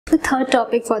the third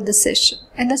topic for this session.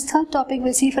 In this third topic,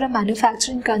 we'll see for a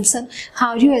manufacturing concern,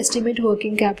 how do you estimate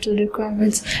working capital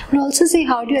requirements? We'll also see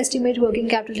how do you estimate working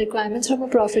capital requirements from a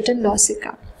profit and loss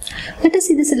account. Let us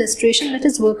see this illustration. Let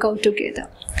us work out together.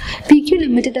 PQ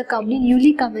Limited, a company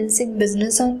newly commencing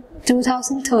business on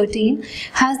 2013,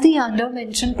 has the under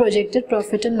mentioned projected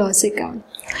profit and loss account.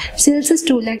 Sales is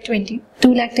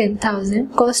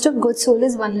 2,10,000. Cost of goods sold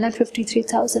is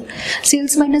 1,53,000.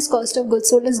 Sales minus cost of goods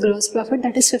sold is gross profit,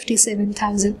 that is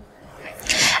 57,000.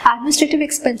 Administrative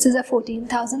expenses are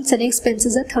 14,000. Selling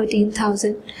expenses are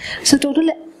 13,000. So total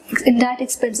indirect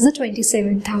expenses are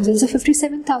 27,000. So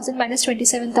 57,000 minus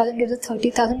 27,000 gives us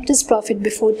 30,000, which is profit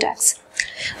before tax.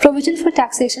 Provision for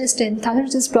taxation is 10,000,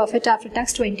 which is profit after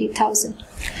tax 20,000.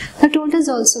 The total is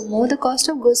also more. The cost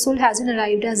of goods sold has been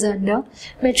arrived as under.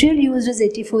 Material used is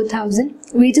 84,000.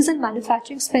 Wages and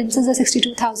manufacturing expenses are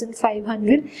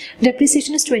 62,500.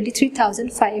 Depreciation is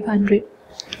 23,500,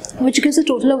 which gives a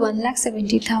total of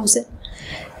 1,70,000.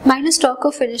 Minus stock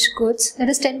of finished goods, that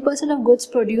is 10% of goods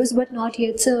produced but not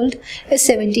yet sold, is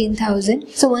 17,000.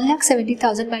 So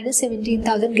 1,70,000 minus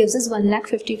 17,000 gives us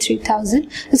 1,53,000.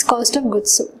 This cost of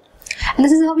goods sold. And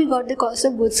this is how we got the cost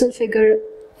of goods sold figure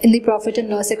in the profit and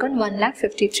loss account,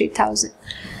 1,53,000.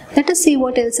 Let us see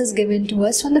what else is given to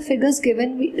us. From the figures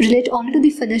given, we relate only to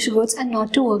the finished goods and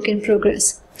not to work in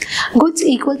progress. Goods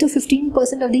equal to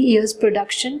 15% of the year's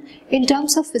production in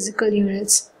terms of physical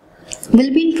units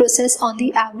will be in process on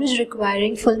the average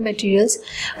requiring full materials,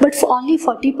 but for only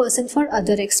 40% for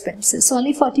other expenses. So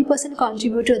only 40%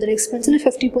 contribute to other expenses and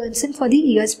 50% for the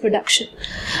year's production.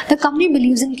 The company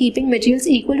believes in keeping materials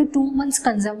equal to 2 months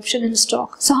consumption in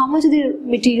stock. So how much is the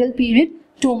material period?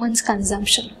 2 months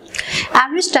consumption.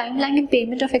 Average timeline in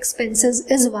payment of expenses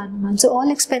is 1 month. So all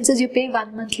expenses you pay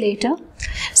 1 month later.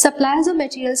 Suppliers of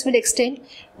materials will extend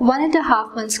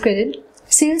 1.5 months credit.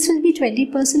 Sales will be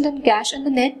 20% in cash and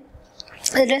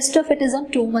the rest of it is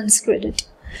on 2 months credit.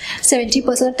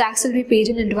 70% of tax will be paid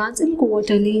in advance in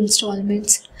quarterly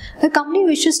installments. The company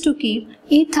wishes to keep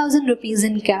 8,000 rupees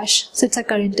in cash, so it's a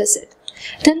current asset.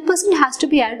 10% has to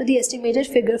be added to the estimated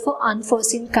figure for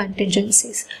unforeseen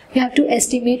contingencies. You have to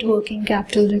estimate working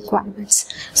capital requirements.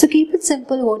 So keep it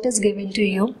simple what is given to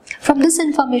you. From this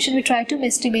information, we try to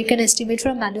make an estimate for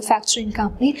a manufacturing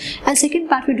company, and second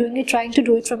part we're trying to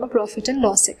do it from a profit and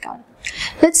loss account.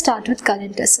 Let's start with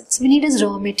current assets. We need is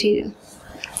raw material.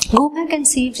 Go back and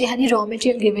see if we had any raw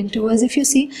material given to us. If you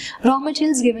see, raw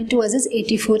materials given to us is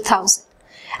 84,000.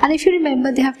 And if you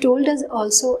remember, they have told us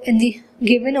also in the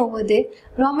given over there,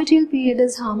 raw material period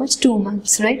is how much? 2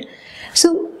 months, right?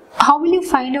 So how will you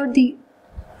find out the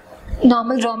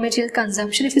normal raw material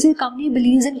consumption? If you say the company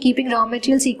believes in keeping raw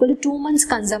materials equal to 2 months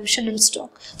consumption in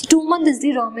stock. So 2 months is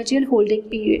the raw material holding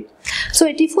period. So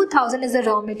 84,000 is the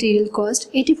raw material cost.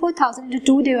 84,000 into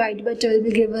 2 divided by 12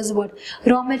 will give us what?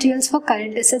 Raw materials for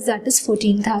current assets, that is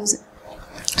 14,000.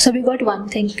 So we got one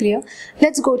thing clear.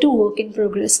 Let's go to work in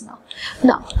progress now.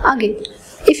 Now again,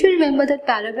 if you remember that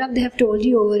paragraph they have told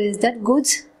you over is that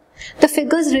goods, the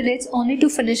figures relates only to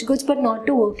finished goods but not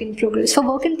to work in progress. For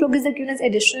work in progress, they give us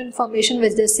additional information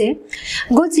which they say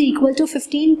goods equal to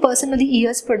 15% of the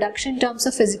year's production in terms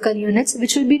of physical units,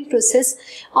 which will be in process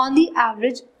on the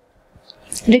average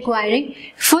requiring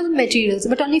full materials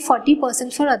but only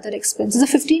 40% for other expenses.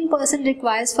 So 15%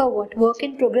 requires for what? Work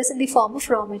in progress in the form of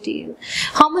raw material.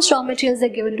 How much raw materials are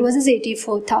given to us is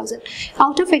 84,000.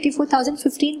 Out of 84,000,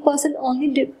 15%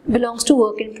 only belongs to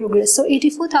work in progress. So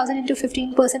 84,000 into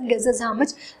 15% gives us how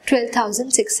much?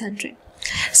 12,600.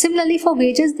 Similarly, for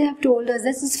wages, they have told us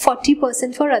this is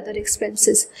 40% for other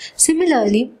expenses.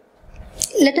 Similarly,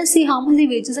 let us see how much the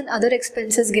wages and other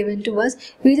expenses given to us.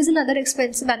 Wages and other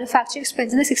expenses, manufacturing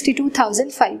expenses are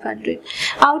 62,500.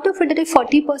 Out of it,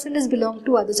 40% is belong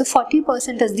to others. So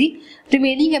 40% is the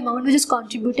remaining amount which is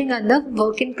contributing under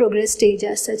work in progress stage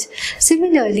as such.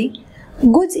 Similarly,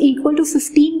 goods equal to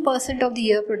 15% of the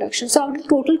year production. So out of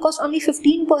total cost, only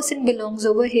 15% belongs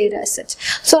over here as such.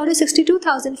 So out of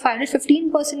 62,500,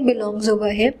 15% belongs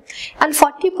over here and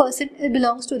 40%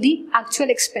 belongs to the actual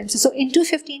expenses. So into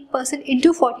 15%,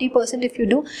 into 40% if you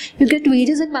do, you get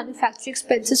wages and manufacturing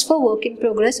expenses for work in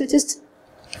progress, which is,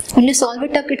 when you solve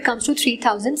it up, it comes to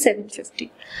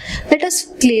 3,750. Let us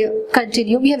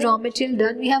continue. We have raw material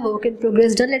done, we have work in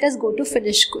progress done. Let us go to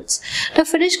finished goods. Now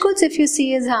finished goods, if you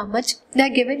see, is how much they are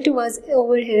given to us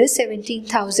over here is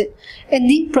 17,000 in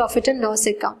the profit and loss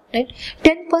account, right?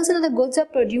 10% of the goods are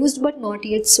produced but not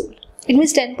yet sold. It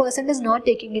means 10% is not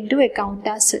taking into account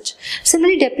as such.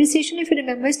 Similarly, depreciation, if you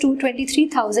remember, is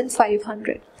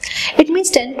 223,500. It means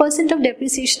 10% of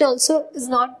depreciation also is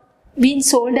not been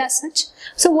sold as such.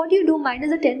 So what do you do?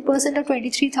 Minus the 10% of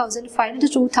 23,500 to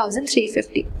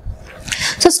 2,350.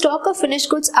 So stock of finished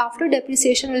goods after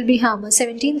depreciation will be how much?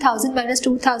 17,000 minus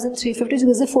 2,350, so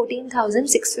this is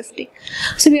 14,650.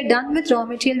 So we are done with raw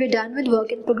material, we are done with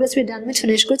work in progress, we are done with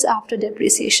finished goods after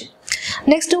depreciation.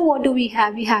 Next one, what do we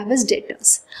have? We have is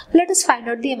debtors. Let us find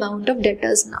out the amount of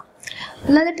debtors now.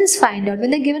 Now let us find out,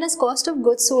 when they have given us cost of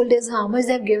goods sold is how much,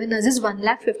 they have given us is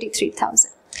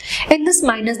 1,53,000. In this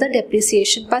minus the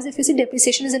depreciation part. If you see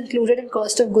depreciation is included in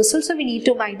cost of goods sold, so we need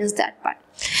to minus that part.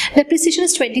 Depreciation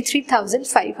is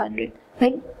 23,500,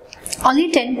 right? Only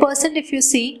 10% if you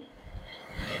see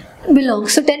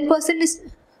belongs. So 10% is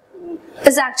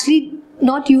actually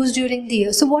not used during the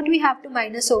year. So what we have to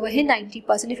minus over here?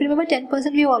 90%. If you remember,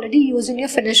 10% we already used in your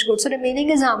finished goods. So remaining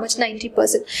is how much?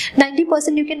 90%.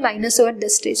 90% you can minus over at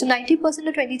this stage. So 90%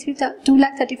 of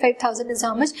 2,35,000 is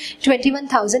how much?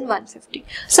 21,150.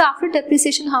 So after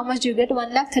depreciation, how much do you get?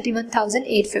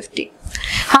 1,31,850.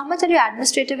 How much are your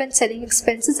administrative and selling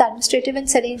expenses? Administrative and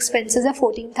selling expenses are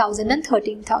 14,000 and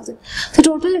 13,000. So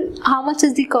total, how much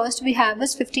is the cost we have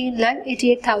is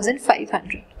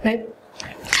 15,88,500, right?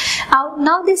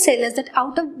 Now they tell us that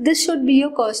out of this should be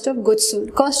your cost of goods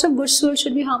sold. Cost of goods sold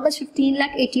should be how much?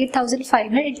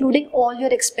 15,88,500, including all your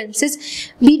expenses,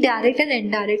 be direct and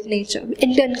indirect nature,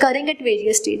 incurring at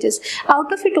various stages.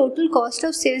 Out of your total cost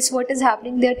of sales, what is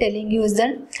happening? They are telling you is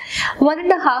that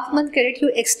 1.5 month credit you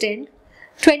extend,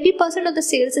 20% of the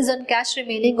sales is on cash,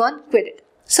 remaining on credit.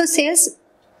 So sales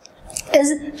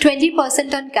is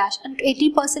 20% on cash and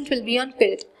 80% will be on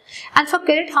credit. And for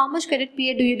credit, how much credit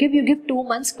period do you give? You give 2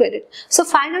 months credit. So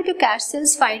find out your cash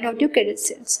sales, find out your credit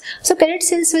sales. So credit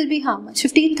sales will be how much?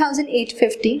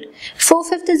 15,850.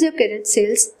 4/5 is your credit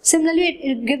sales. Similarly,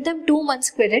 you give them 2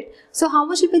 months credit. So how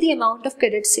much will be the amount of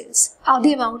credit sales? Or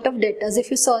the amount of debtors? If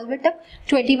you solve it up,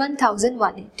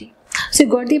 21,180. So you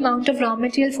got the amount of raw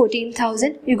material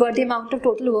 14,000, you got the amount of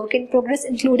total work in progress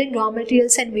including raw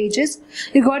materials and wages,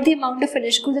 you got the amount of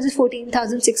finished goods, that is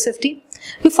 14,650.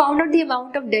 You found out the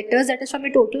amount of debtors, that is from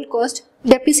your total cost.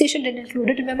 Depreciation didn't include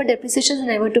it. Remember, depreciation is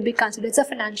never to be considered, it's a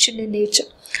financial in nature.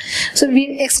 So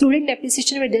we excluding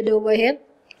depreciation we did over here.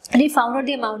 And we found out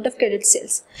the amount of credit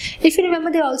sales. If you remember,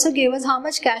 they also gave us how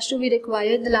much cash do we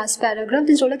require in the last paragraph.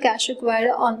 This total cash required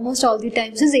almost all the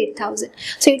times is 8,000.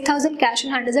 So 8,000 cash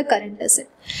in hand is a current asset.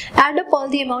 Add up all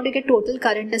the amount, you get total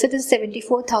current asset is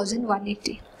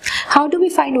 74,180. How do we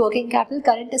find working capital?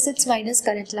 Current assets minus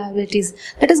current liabilities.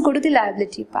 Let us go to the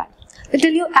liability part. They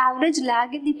tell you average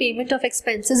lag in the payment of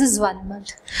expenses is 1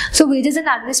 month. So wages and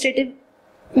administrative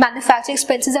manufacturing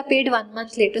expenses are paid 1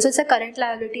 month later, so it's a current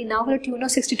liability now for a tune of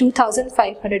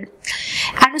 62,500.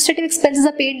 Administrative expenses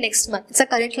are paid next month, it's a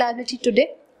current liability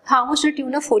today. How much? To the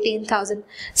tune of 14,000.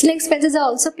 Selling expenses are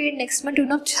also paid next month,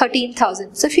 tune of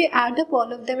 13,000. So if you add up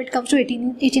all of them, it comes to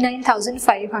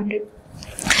 89,500.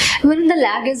 When the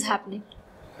lag is happening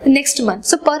next month,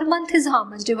 so per month is how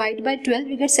much? Divide by 12,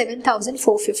 you get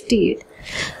 7,458.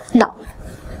 Now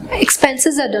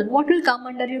expenses are done. What will come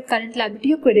under your current liability?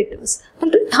 Your creditors.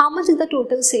 How much is the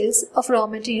total sales of raw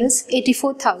materials?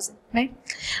 84,000, right?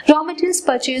 Raw materials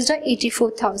purchased are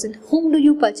 84,000. Whom do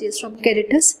you purchase from?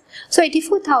 Creditors. So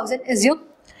 84,000 is your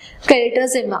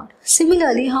creditors amount.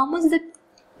 Similarly, how much is the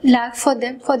lag for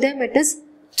them? For them it is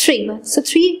 3 months. So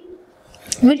 3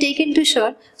 will take into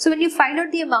sure. So when you find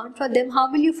out the amount for them, how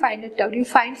will you find it out? You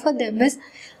find for them is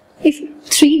if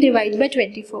 3 divided by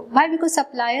 24. Why? Because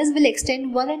suppliers will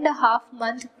extend 1.5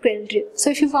 month credit. So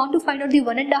if you want to find out the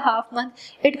 1.5 month,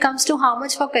 it comes to how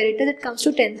much for creditors? It comes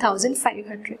to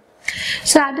 10,500.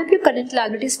 So add up your current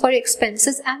liabilities for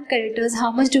expenses and creditors. How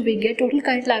much do we get? Total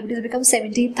current liabilities become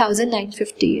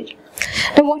 17,958.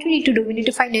 Now what we need to do? We need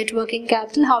to find net working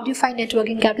capital. How do you find net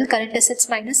working capital? Current assets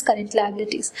minus current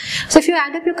liabilities. So if you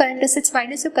add up your current assets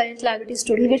minus your current liabilities,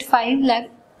 total get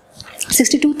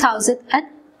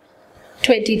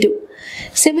 5,62,022.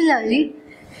 Similarly,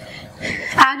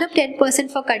 add up 10%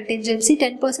 for contingency,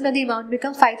 10% of the amount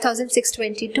become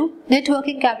 5,622. Net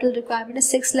working capital requirement is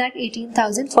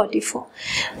 6,18,044.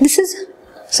 This is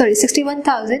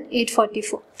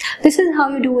 61,844. This is how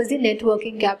you do as the net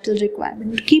working capital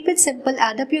requirement. Keep it simple.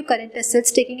 Add up your current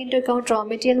assets taking into account raw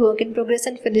material, work in progress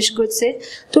and finished goods sales.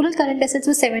 Total current assets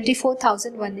was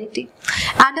 74,180.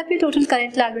 Add up your total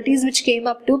current liabilities which came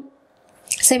up to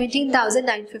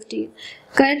 17,950.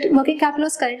 Current working capital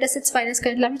was current assets minus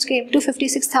current liabilities came to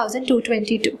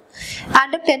 56,222.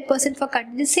 Add up 10% for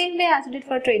contingency. Same way as we did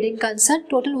for trading concern,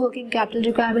 total working capital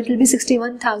requirement will be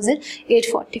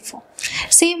 61,844.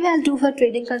 Same way as do for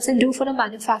trading concern, do for a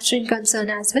manufacturing concern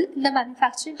as well. In the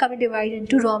manufacturing can be divided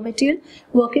into raw material,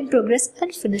 work in progress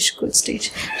and finished goods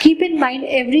stage. Keep in mind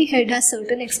every head has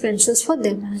certain expenses for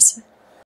them as well.